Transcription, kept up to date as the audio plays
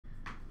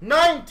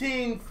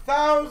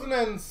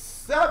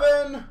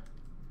19,007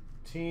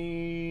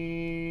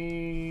 Team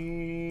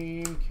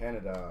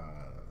Canada.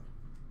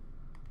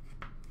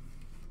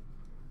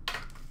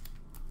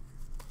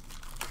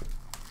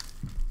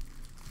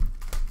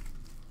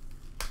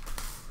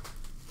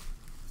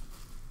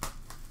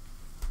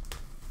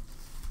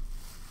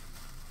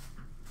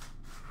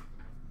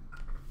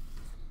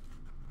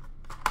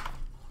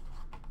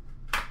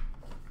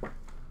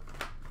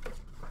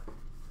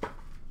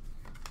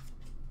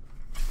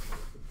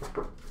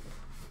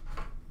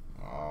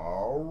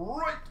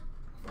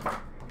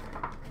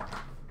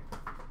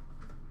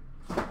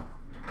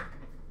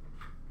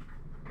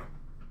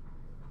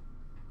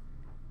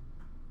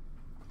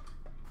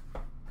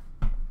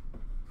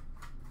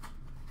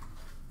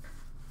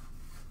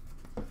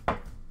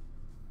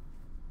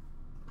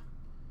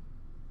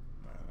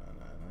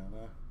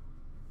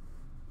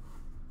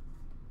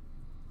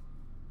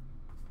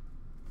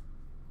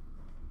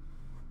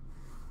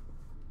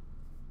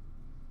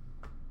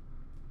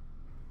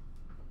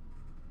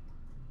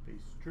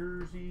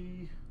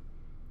 Jersey.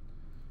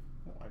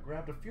 Oh, I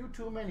grabbed a few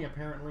too many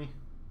apparently.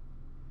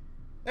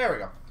 There we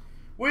go.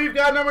 We've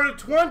got number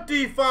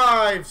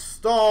 25,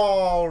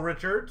 Stahl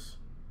Richards.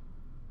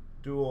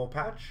 Dual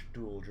patch,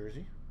 dual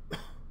jersey.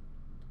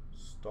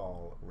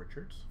 Stahl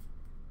Richards.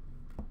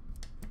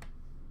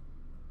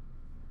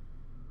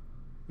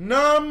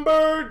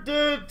 Number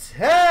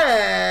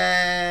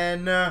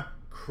 10,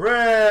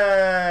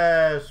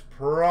 Chris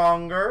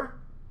Pronger.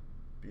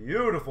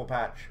 Beautiful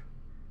patch.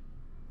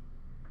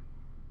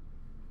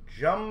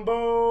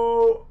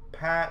 Jumbo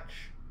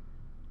patch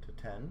to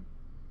 10,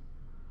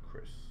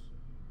 Chris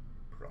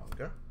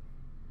Pronger.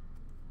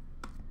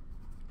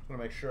 Just want to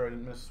make sure I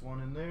didn't miss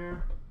one in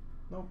there.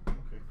 Nope.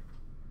 Okay.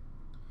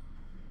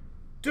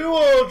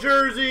 Dual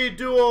jersey,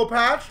 dual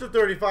patch to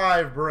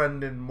 35,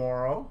 Brendan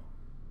Morrow.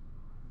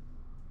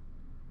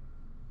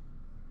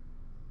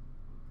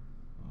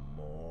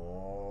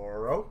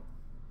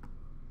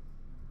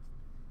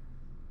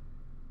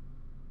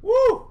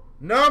 Woo!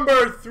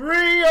 Number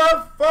 3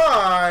 of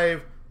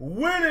 5,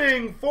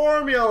 winning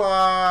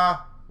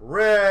formula,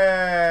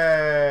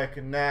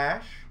 Rick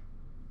Nash.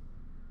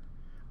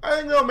 I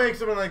think they'll make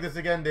something like this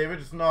again, David.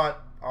 It's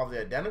not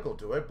obviously identical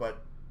to it,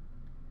 but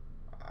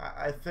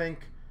I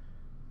think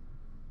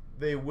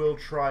they will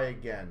try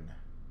again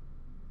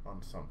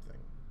on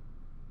something.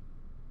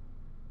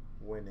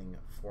 Winning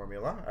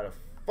formula out of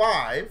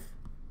 5.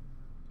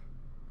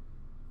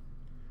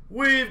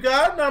 We've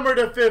got number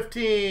to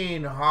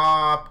 15,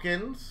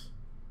 Hopkins.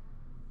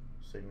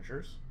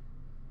 Signatures.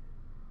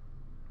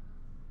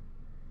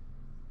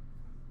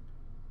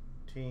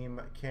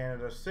 Team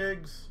Canada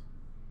Sigs.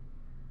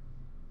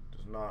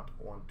 Does not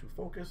want to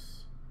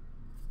focus.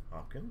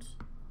 Hopkins.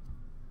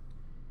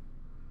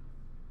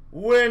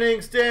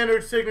 Winning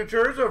standard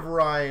signatures of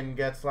Ryan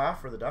Getzlaf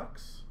for the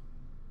Ducks.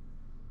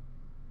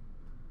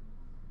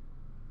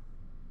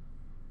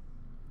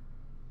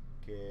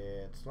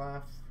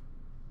 Getzlaf.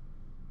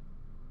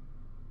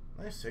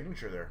 Nice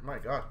signature there. My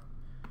God.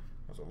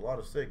 That's a lot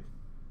of sig.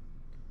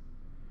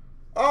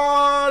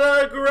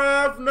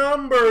 Autograph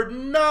number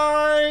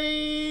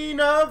 9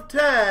 of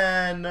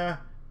 10,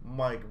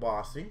 Mike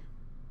Bossy.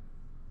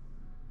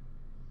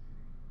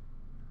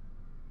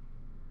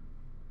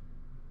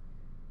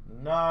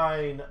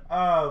 Nine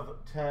of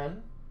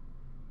 10.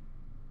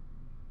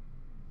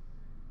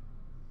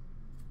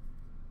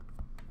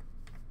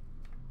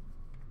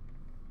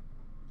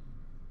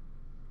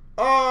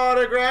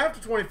 Autograph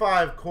to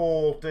 25,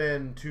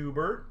 Colton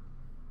Tubert.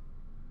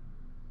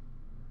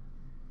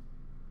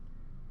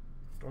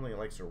 Don't think it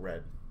likes the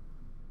red.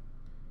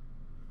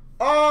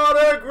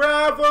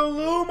 Autograph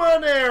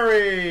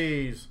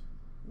Illuminaries,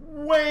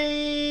 Wayne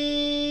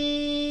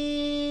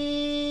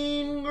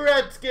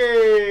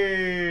Gretzky.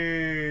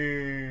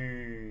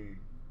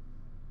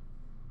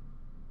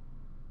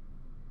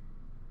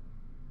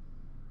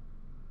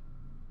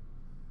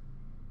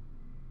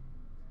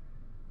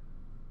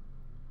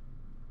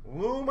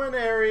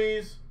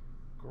 Luminaries,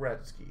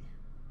 Gretzky.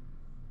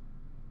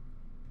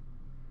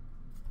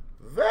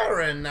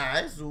 Very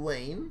nice,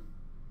 Wayne.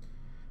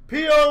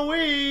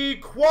 POE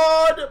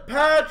Quad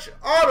Patch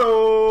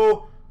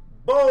Auto,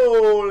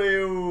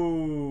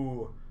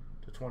 Beaulieu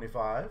to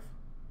 25.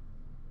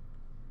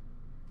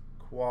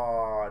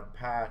 Quad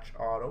Patch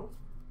Auto,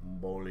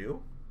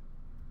 Beaulieu.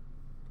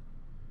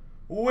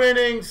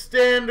 Winning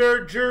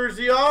Standard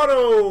Jersey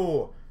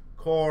Auto,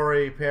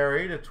 Corey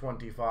Perry to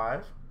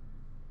 25.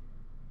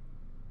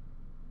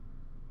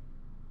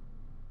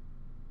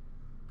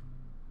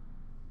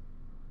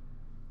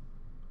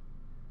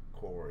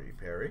 Corey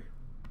Perry.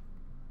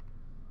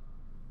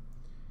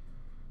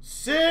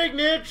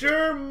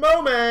 Signature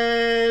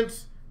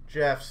Moments,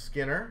 Jeff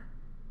Skinner.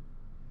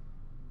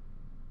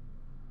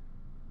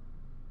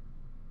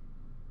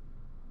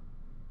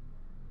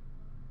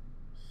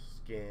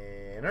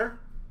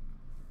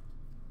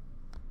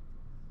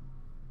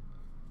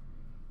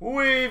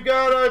 We've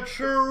got a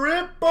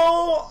triple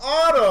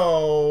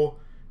auto,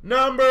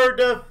 number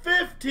to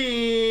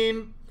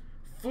 15,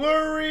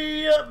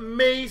 Fleury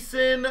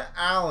Mason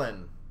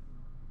Allen.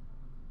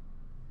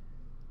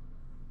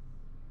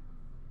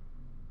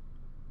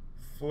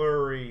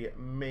 Fleury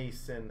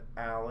Mason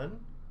Allen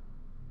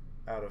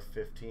out of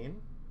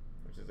 15,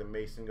 which is a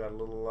Mason got a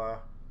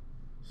little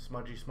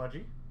smudgy.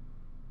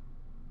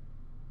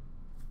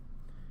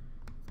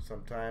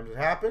 Sometimes it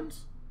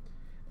happens.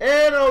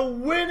 And a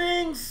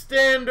winning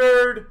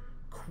standard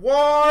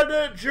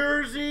quad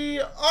jersey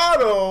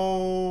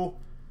auto,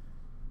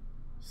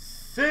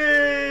 Sidney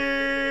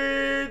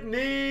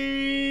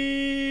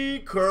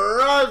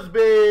Crosby.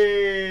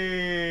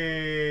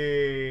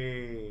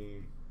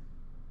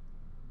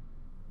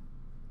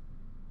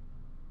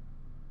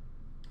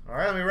 All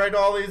right, let me write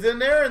all these in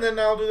there, and then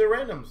I'll do the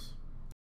randoms.